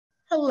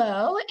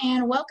Hello,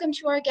 and welcome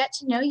to our Get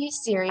to Know You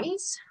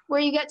series, where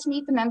you get to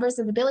meet the members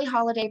of the Billie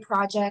Holiday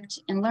Project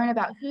and learn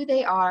about who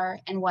they are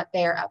and what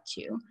they are up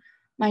to.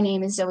 My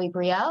name is Zoë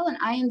Brielle, and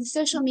I am the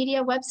social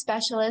media web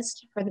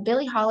specialist for the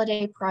Billie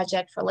Holiday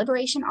Project for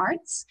Liberation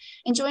Arts.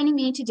 And joining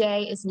me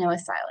today is Noah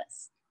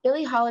Silas,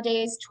 Billie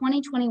Holiday's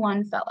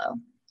 2021 Fellow,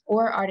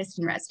 or Artist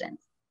in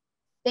Residence.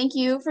 Thank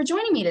you for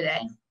joining me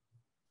today.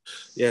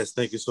 Yes,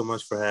 thank you so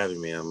much for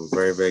having me. I'm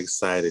very, very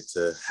excited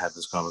to have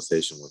this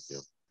conversation with you.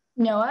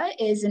 Noah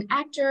is an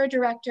actor,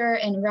 director,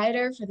 and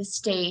writer for the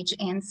stage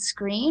and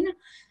screen.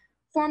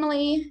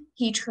 Formerly,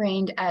 he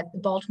trained at the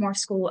Baltimore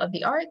School of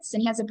the Arts,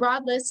 and he has a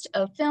broad list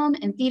of film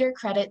and theater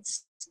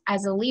credits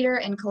as a leader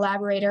and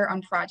collaborator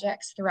on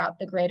projects throughout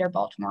the greater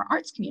Baltimore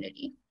arts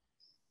community.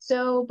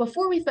 So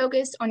before we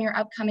focus on your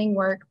upcoming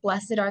work,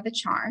 Blessed Are the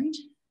Charmed,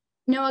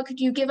 Noah,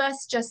 could you give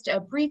us just a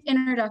brief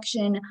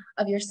introduction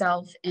of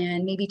yourself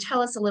and maybe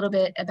tell us a little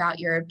bit about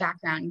your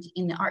background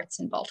in the arts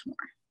in Baltimore?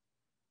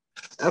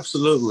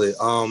 Absolutely.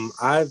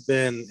 I've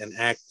been an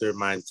actor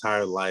my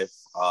entire life.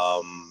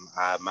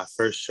 My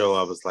first show,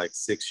 I was like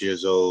 6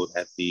 years old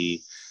at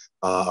the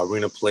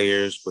Arena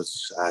Players, which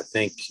I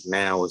think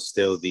now is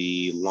still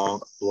the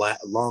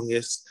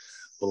longest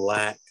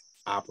Black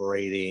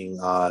operating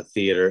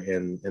theater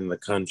in the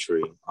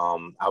country.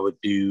 I would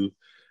do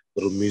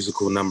little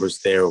musical numbers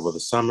there over the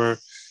summer.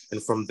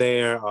 And from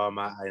there,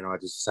 I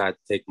just decided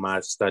to take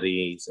my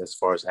studies as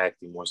far as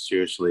acting more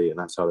seriously.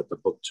 And I started the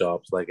book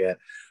jobs like at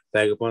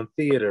Vagabond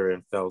Theater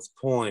in Fells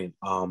Point,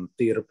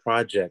 theater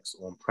projects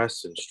on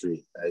Preston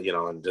Street,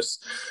 and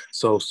just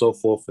so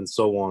forth and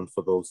so on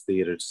for those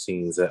theater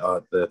scenes,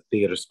 the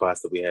theater spots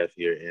that we have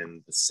here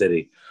in the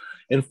city.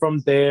 And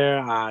from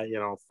there,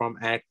 from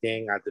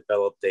acting, I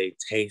developed a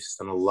taste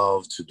and a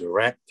love to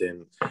direct.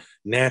 And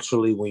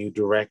naturally, when you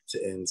direct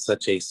in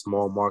such a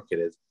small market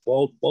as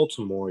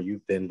Baltimore, you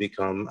then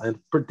become a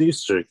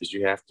producer because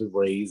you have to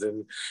raise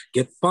and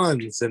get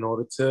funds in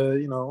order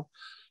to,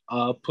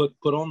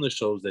 put on the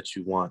shows that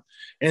you want.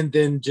 And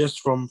then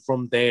just from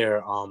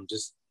there,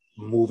 just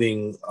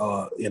moving,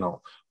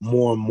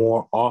 more and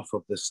more off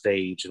of the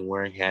stage and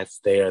wearing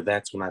hats there.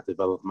 That's when I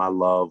developed my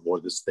love,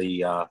 or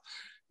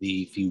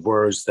the few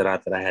words that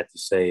I had to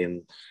say,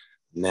 and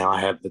now I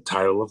have the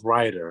title of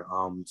writer.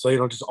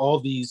 So just all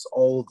these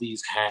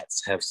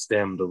hats have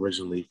stemmed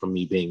originally from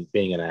me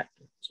being an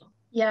actor. So.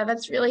 Yeah,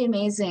 that's really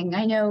amazing.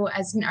 I know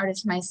as an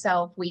artist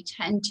myself, we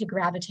tend to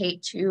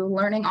gravitate to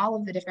learning all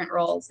of the different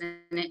roles,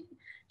 and it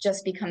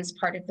just becomes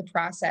part of the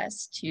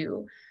process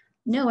to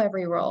know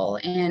every role.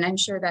 And I'm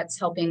sure that's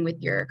helping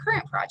with your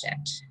current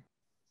project.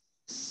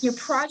 Your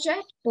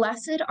project,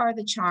 Blessed Are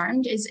the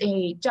Charmed, is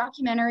a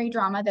documentary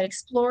drama that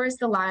explores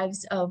the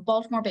lives of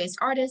Baltimore-based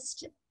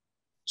artists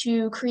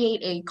to create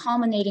a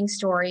culminating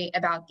story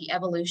about the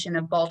evolution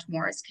of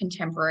Baltimore's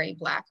contemporary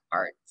Black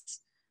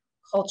arts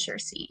culture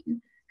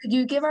scene. Could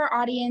you give our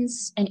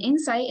audience an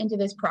insight into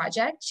this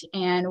project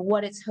and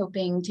what it's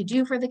hoping to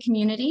do for the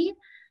community,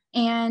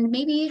 and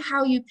maybe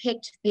how you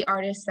picked the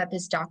artists that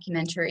this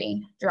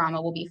documentary drama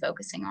will be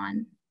focusing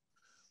on?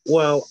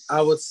 Well,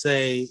 I would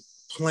say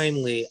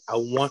plainly, I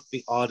want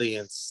the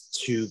audience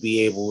to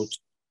be able to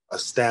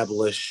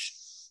establish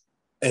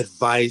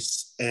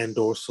advice and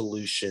or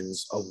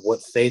solutions of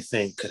what they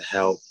think could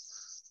help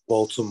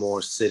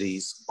Baltimore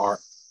City's art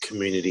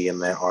community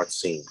and their art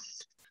scene.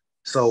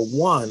 So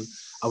one,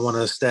 I want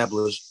to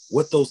establish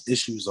what those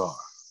issues are.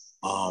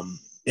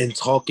 In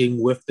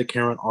talking with the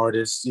current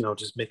artists,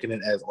 just making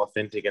it as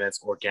authentic and as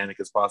organic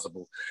as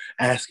possible,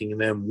 asking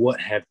them what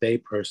have they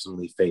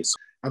personally faced.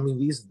 I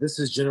mean, this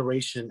is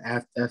generation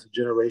after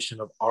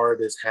generation of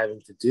artists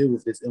having to deal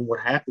with this. And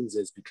what happens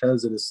is,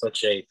 because it is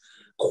such a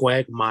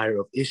quagmire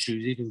of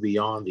issues, even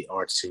beyond the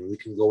art scene, we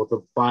can go with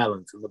the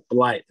violence and the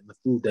blight and the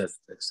food deserts,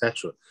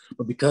 etc.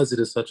 But because it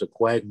is such a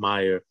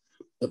quagmire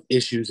of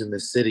issues in the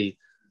city,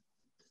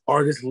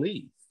 artists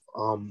leave.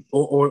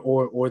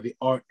 Or the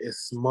art is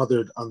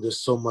smothered under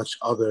so much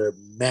other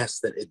mess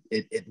that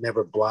it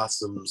never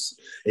blossoms.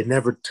 It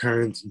never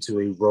turns into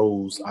a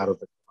rose out of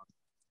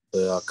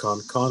the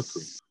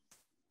concrete.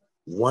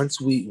 Once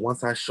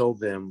I show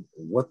them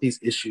what these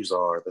issues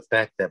are, the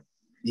fact that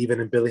even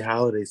in Billie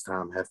Holiday's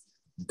time have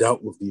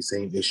dealt with these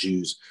same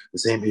issues, the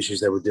same issues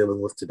that we're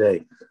dealing with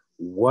today,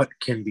 what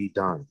can be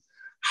done?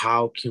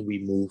 How can we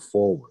move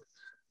forward?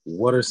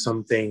 What are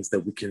some things that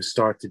we can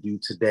start to do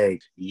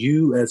today?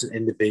 You as an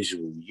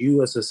individual,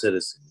 you as a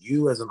citizen,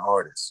 you as an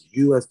artist,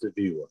 you as the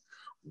viewer,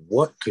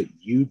 what could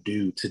you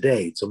do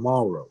today,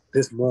 tomorrow,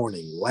 this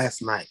morning,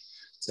 last night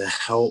to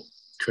help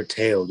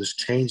curtail, just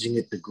changing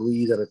it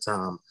degrees at a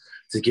time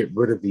to get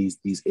rid of these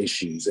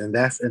issues? And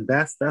that's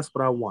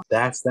what I want.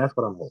 That's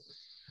what I'm hoping.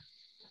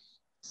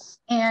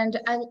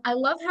 And I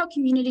love how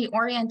community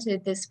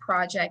oriented this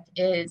project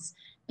is,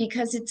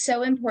 because it's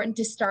so important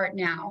to start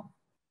now.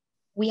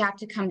 We have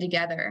to come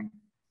together,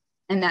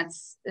 and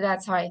that's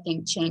how I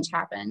think change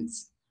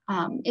happens.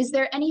 Is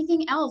there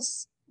anything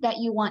else that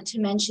you want to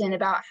mention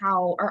about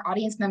how our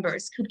audience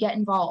members could get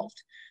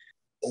involved?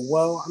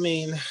 Well, I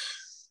mean,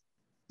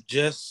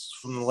 just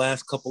from the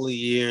last couple of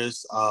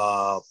years,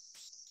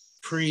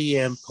 pre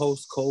and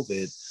post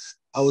COVID,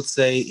 I would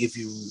say if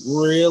you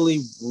really,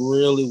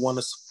 really want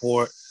to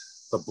support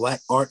the Black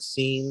art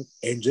scene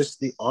and just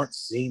the art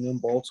scene in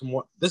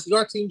Baltimore, this is the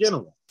art scene in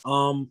general,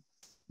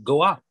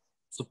 go out,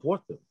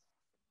 support them.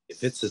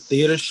 If it's a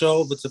theater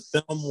show, if it's a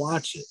film,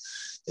 watch it.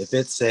 If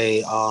it's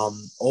a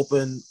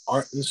open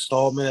art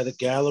installment at a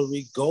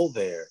gallery, go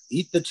there.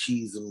 Eat the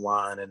cheese and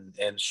wine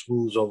and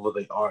schmooze over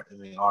the art and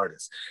the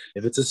artist.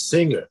 If it's a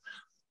singer,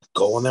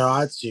 go on their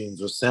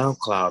iTunes or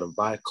SoundCloud and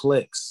buy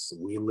clicks.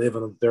 We live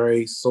in a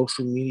very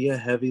social media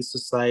heavy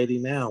society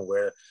now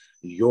where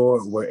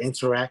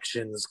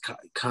interactions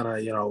kind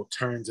of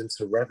turns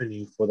into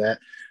revenue for that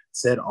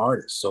said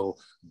artist. So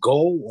go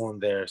on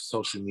their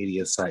social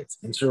media sites,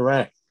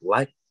 interact,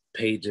 like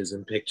pages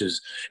and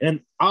pictures.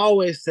 And I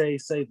always say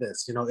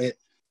this,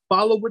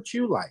 follow what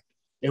you like.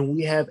 And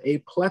we have a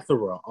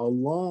plethora, a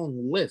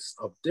long list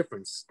of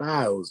different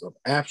styles of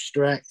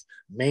abstract,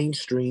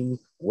 mainstream,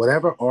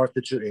 whatever art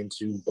that you're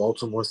into,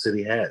 Baltimore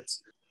City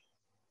has.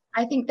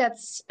 I think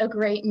that's a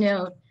great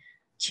note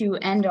to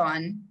end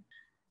on.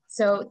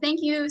 So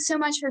thank you so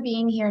much for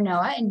being here,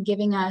 Noah, and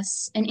giving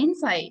us an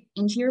insight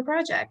into your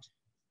project.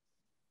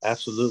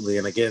 Absolutely.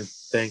 And again,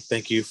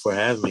 thank you for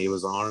having me. It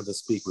was an honor to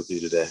speak with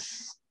you today.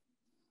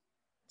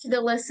 To the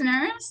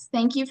listeners,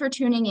 thank you for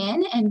tuning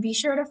in, and be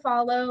sure to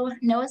follow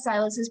Noah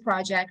Silas's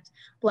project,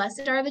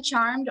 Blessed Are the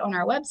Charmed, on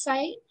our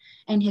website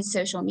and his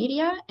social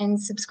media,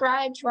 and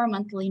subscribe to our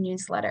monthly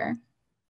newsletter.